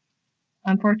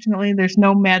 Unfortunately, there's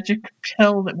no magic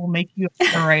pill that will make you a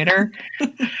better writer.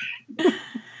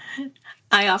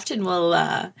 I often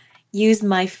will use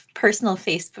my personal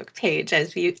Facebook page,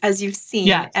 as you've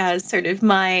seen, as sort of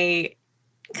my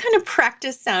kind of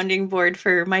practice sounding board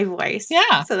for my voice.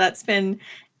 Yeah. So that's been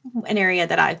an area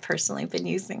that I've personally been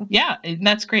using. Yeah, and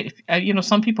that's great.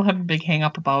 Some people have a big hang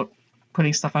up about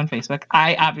putting stuff on Facebook.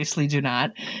 I obviously do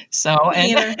not. So,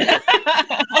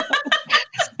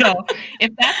 so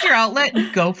if that's your outlet,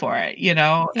 go for it. Yep.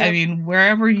 I mean,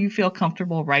 wherever you feel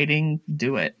comfortable writing,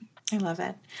 do it. I love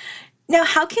it. Now,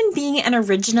 how can being an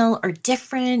original or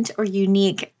different or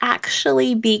unique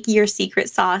actually be your secret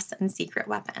sauce and secret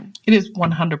weapon? It is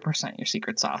 100% your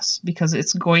secret sauce, because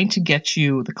it's going to get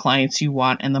you the clients you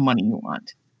want and the money you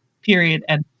want. Period.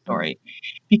 End story.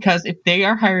 Because if they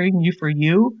are hiring you for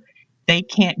you, they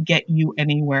can't get you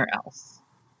anywhere else.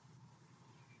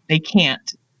 They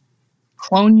can't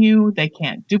clone you. They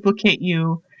can't duplicate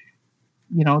you.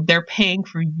 They're paying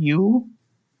for you,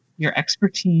 your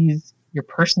expertise, your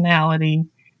personality,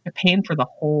 They're paying for the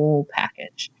whole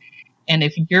package. And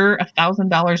if you're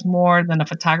 $1,000 more than a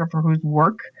photographer whose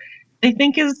work they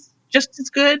think is just as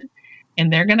good,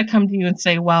 and they're going to come to you and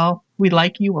say, well, we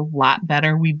like you a lot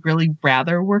better. We'd really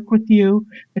rather work with you,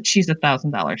 but she's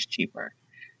 $1,000 cheaper.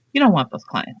 You don't want those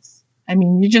clients. I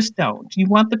mean, you just don't. You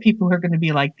want the people who are going to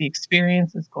be like, the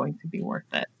experience is going to be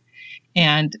worth it.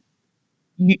 And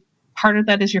part of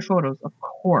that is your photos, of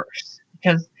course,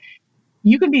 because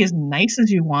you can be as nice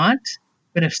as you want,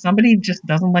 but if somebody just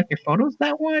doesn't like your photos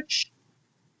that much,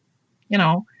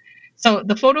 so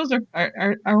the photos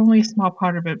are only a small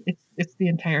part of it. It's the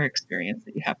entire experience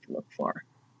that you have to look for.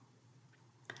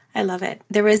 I love it.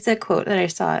 There was a quote that I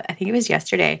saw, I think it was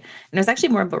yesterday, and it was actually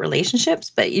more about relationships,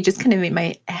 but you just kind of made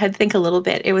my head think a little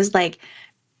bit. It was like,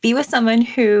 be with someone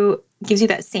who gives you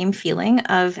that same feeling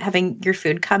of having your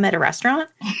food come at a restaurant.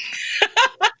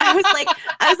 I was like,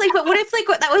 but what if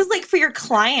that was like for your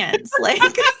clients? Like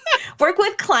work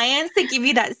with clients that give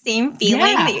you that same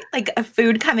feeling, like a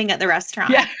food coming at the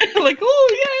restaurant. Yeah, like,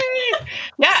 oh, yay.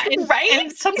 Yeah, right?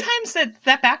 And sometimes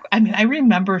I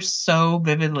remember so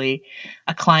vividly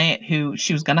a client who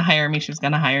she was going to hire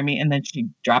me, and then she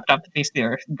dropped off the face of the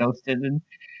earth and ghosted. And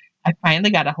I finally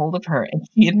got a hold of her, and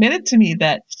she admitted to me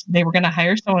that they were going to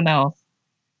hire someone else.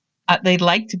 They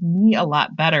liked me a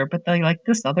lot better, but they liked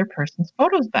this other person's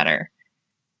photos better.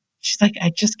 She's like,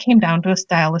 I just came down to a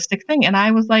stylistic thing. And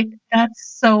I was like,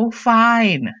 that's so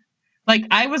fine. Like,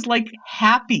 I was like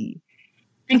happy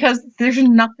because there's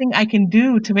nothing I can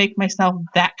do to make myself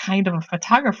that kind of a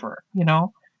photographer,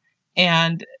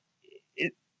 and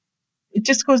it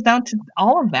just goes down to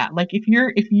all of that. Like, if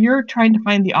you're trying to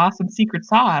find the awesome secret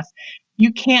sauce,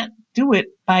 you can't do it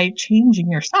by changing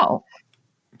yourself.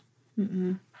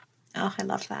 Mm-mm. Oh, I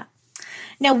love that.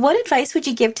 Now, what advice would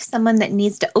you give to someone that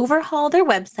needs to overhaul their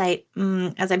website,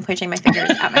 as I'm pointing my fingers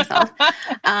at myself,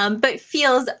 but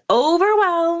feels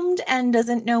overwhelmed and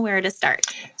doesn't know where to start?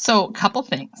 So a couple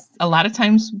things. A lot of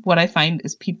times what I find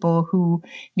is people who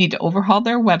need to overhaul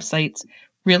their websites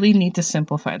really need to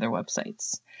simplify their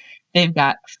websites. They've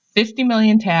got 50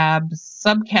 million tabs,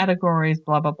 subcategories,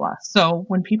 blah, blah, blah. So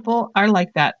when people are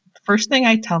like that, the first thing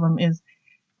I tell them is,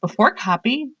 before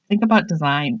copy, think about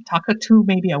design. Talk to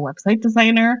maybe a website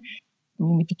designer. I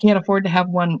mean, if you can't afford to have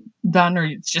one done or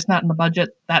it's just not in the budget,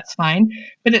 that's fine.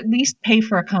 But at least pay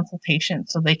for a consultation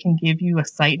so they can give you a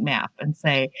site map and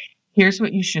say, here's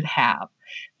what you should have.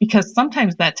 Because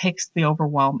sometimes that takes the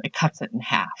overwhelm. It cuts it in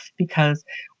half. Because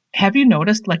have you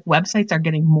noticed, like, websites are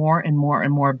getting more and more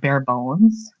and more bare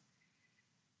bones?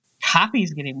 Copy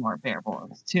is getting more bare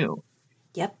bones too.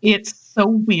 Yep. It's so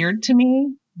weird to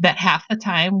me that half the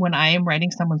time when I am writing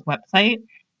someone's website,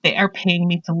 they are paying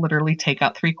me to literally take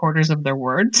out 3/4 of their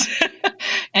words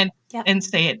and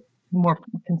say it more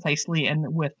concisely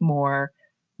and with more,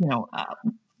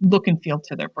 look and feel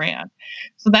to their brand.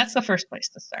 So that's the first place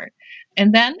to start.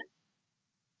 And then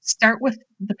start with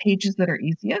the pages that are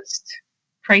easiest.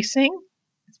 Pricing,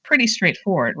 it's pretty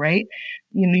straightforward, right?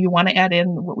 You want to add in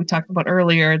what we talked about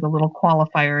earlier, the little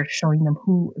qualifier showing them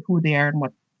who they are and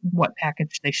what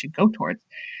package they should go towards.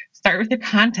 Start with your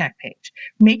contact page.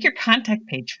 Make your contact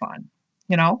page fun,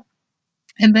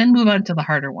 and then move on to the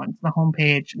harder ones, the home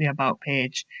page, the about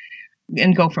page,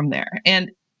 and go from there.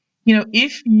 And,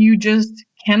 if you just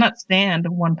cannot stand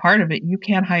one part of it, you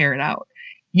can hire it out.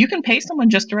 You can pay someone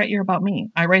just to write your about me.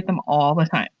 I write them all the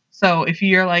time. So if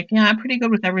you're like, yeah, I'm pretty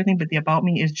good with everything, but the about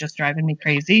me is just driving me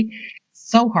crazy, it's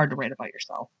so hard to write about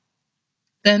yourself,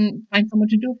 then find someone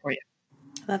to do it for you.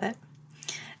 Love it.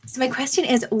 So my question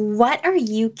is, what are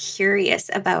you curious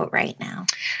about right now?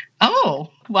 Oh,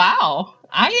 wow.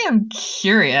 I am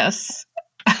curious.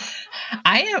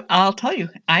 I'll tell you,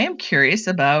 I am curious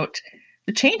about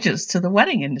the changes to the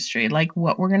wedding industry, like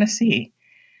what we're going to see.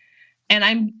 And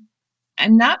I'm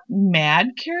not mad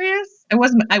curious. I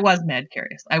was mad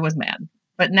curious. I was mad.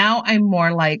 But now I'm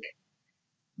more like,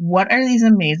 what are these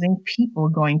amazing people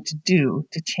going to do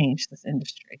to change this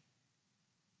industry?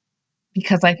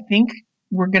 Because I think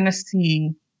we're going to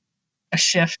see a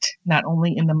shift not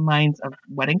only in the minds of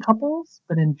wedding couples,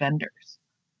 but in vendors.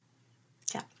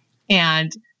 Yeah.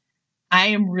 And I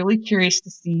am really curious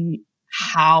to see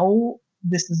how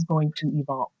this is going to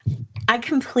evolve. I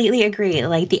completely agree.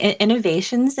 Like the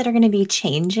innovations that are going to be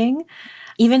changing,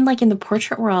 even like in the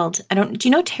portrait world. Do you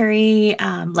know Terry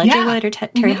Ledgerwood or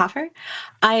Terry Hoffer?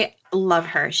 I love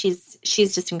her. She's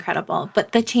just incredible.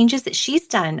 But the changes that she's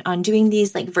done on doing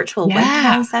these like virtual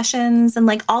webcam sessions and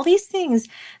like all these things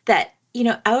that,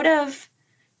 out of,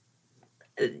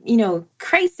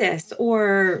 crisis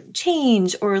or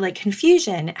change or like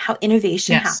confusion, how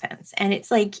innovation happens. And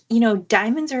it's like,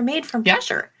 diamonds are made from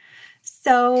pressure.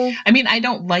 So, I mean, I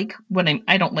don't like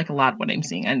a lot of what I'm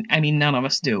seeing. And I mean, none of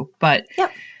us do, but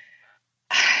yep.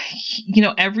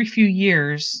 Every few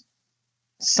years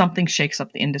something shakes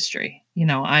up the industry.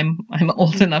 I'm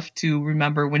old enough to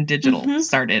remember when digital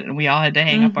started and we all had to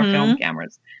hang up our film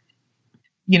cameras.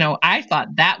 I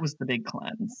thought that was the big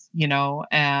cleanse,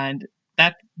 and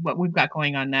that's what we've got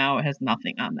going on now. It has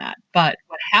nothing on that. But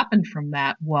what happened from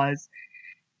that was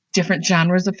different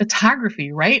genres of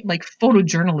photography, right? Like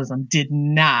photojournalism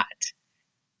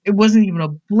it wasn't even a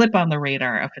blip on the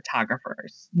radar of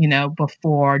photographers,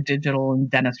 before digital and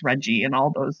Dennis Reggie and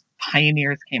all those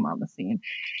pioneers came on the scene.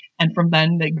 And from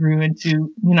then they grew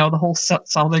into, the whole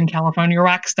Southern California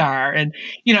rock star. And,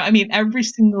 every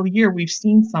single year we've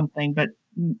seen something, but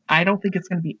I don't think it's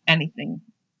going to be anything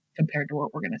compared to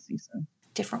what we're going to see soon.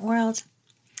 Different world.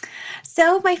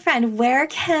 So, my friend, where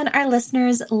can our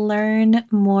listeners learn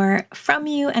more from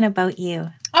you and about you?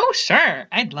 Oh, sure.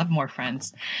 I'd love more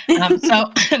friends.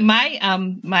 So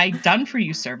my done for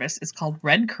you service is called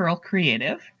Red Curl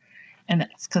Creative. And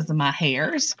that's because of my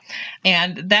hairs.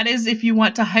 And that is if you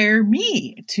want to hire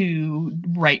me to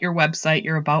write your website,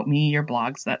 your about me, your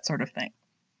blogs, that sort of thing.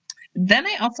 Then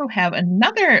I also have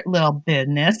another little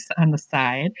business on the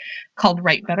side called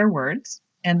Write Better Words.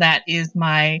 And that is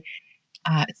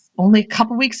it's only a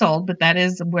couple weeks old, but that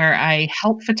is where I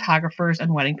help photographers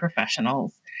and wedding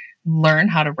professionals learn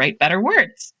how to write better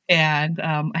words. And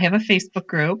I have a Facebook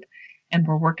group and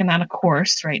we're working on a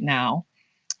course right now.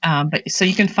 But so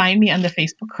you can find me on the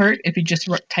Facebook cart. If you just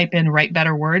type in Write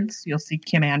Better Words, you'll see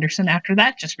Kim Anderson after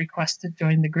that. Just request to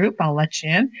join the group. I'll let you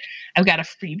in. I've got a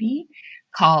freebie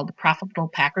called Profitable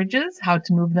Packages, how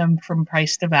to move them from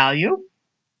price to value,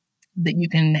 that you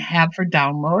can have for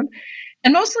download.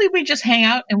 And mostly we just hang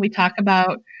out and we talk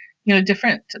about,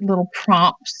 different little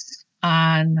prompts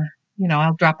on,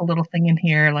 I'll drop a little thing in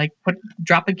here, like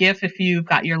drop a GIF if you've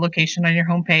got your location on your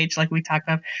homepage, like we talked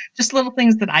about, just little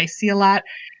things that I see a lot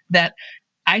that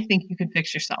I think you can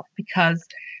fix yourself. Because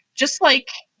just like,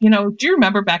 do you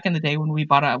remember back in the day when we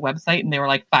bought a website and they were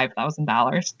like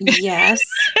 $5,000? Yes.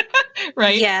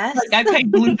 Right? Yes. Like I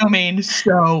paid Blue Domain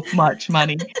so much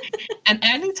money. And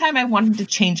anytime I wanted to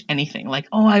change anything, like,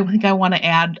 I think I want to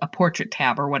add a portrait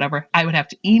tab or whatever, I would have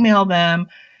to email them,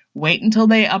 wait until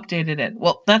they updated it.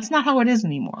 Well, that's not how it is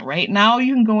anymore, right? Now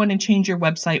you can go in and change your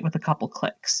website with a couple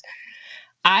clicks.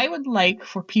 I would like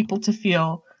for people to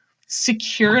feel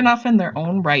secure enough in their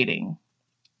own writing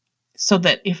so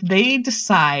that if they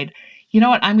decide,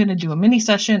 I'm going to do a mini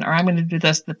session or I'm going to do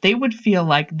this, that they would feel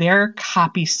like their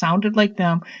copy sounded like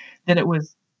them, that it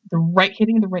was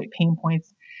hitting the right pain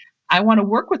points. I want to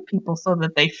work with people so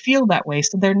that they feel that way.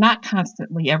 So they're not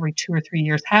constantly every 2 or 3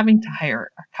 years having to hire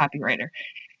a copywriter.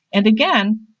 And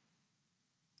again,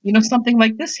 something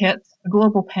like this hits, a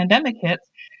global pandemic hits,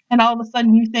 and all of a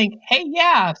sudden you think, hey,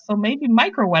 yeah, so maybe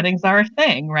micro weddings are a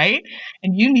thing, right?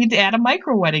 And you need to add a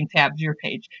micro wedding tab to your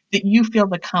page, that you feel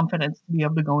the confidence to be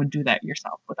able to go and do that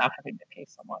yourself without having to pay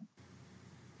someone.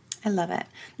 I love it.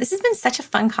 This has been such a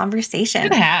fun conversation.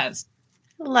 It has.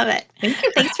 Love it. Thank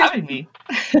you for having me.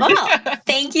 Well,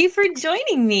 thank you for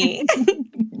joining me.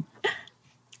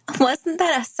 Wasn't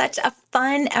that such a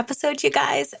fun episode, you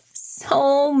guys?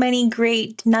 So many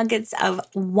great nuggets of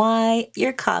why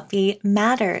your copy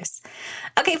matters.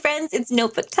 Okay, friends, it's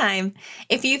notebook time.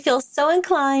 If you feel so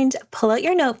inclined, pull out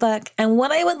your notebook. And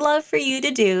what I would love for you to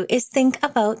do is think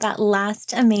about that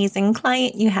last amazing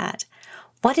client you had.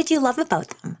 What did you love about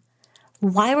them?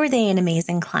 Why were they an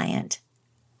amazing client?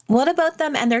 What about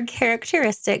them and their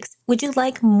characteristics would you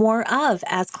like more of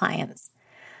as clients?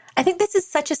 I think this is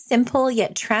such a simple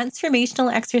yet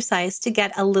transformational exercise to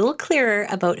get a little clearer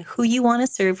about who you want to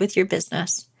serve with your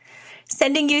business.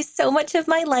 Sending you so much of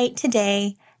my light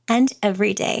today and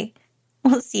every day.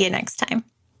 We'll see you next time.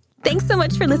 Thanks so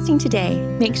much for listening today.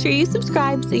 Make sure you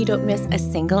subscribe so you don't miss a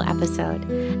single episode.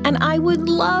 And I would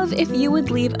love if you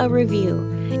would leave a review.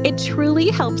 It truly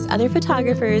helps other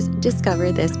photographers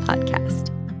discover this podcast.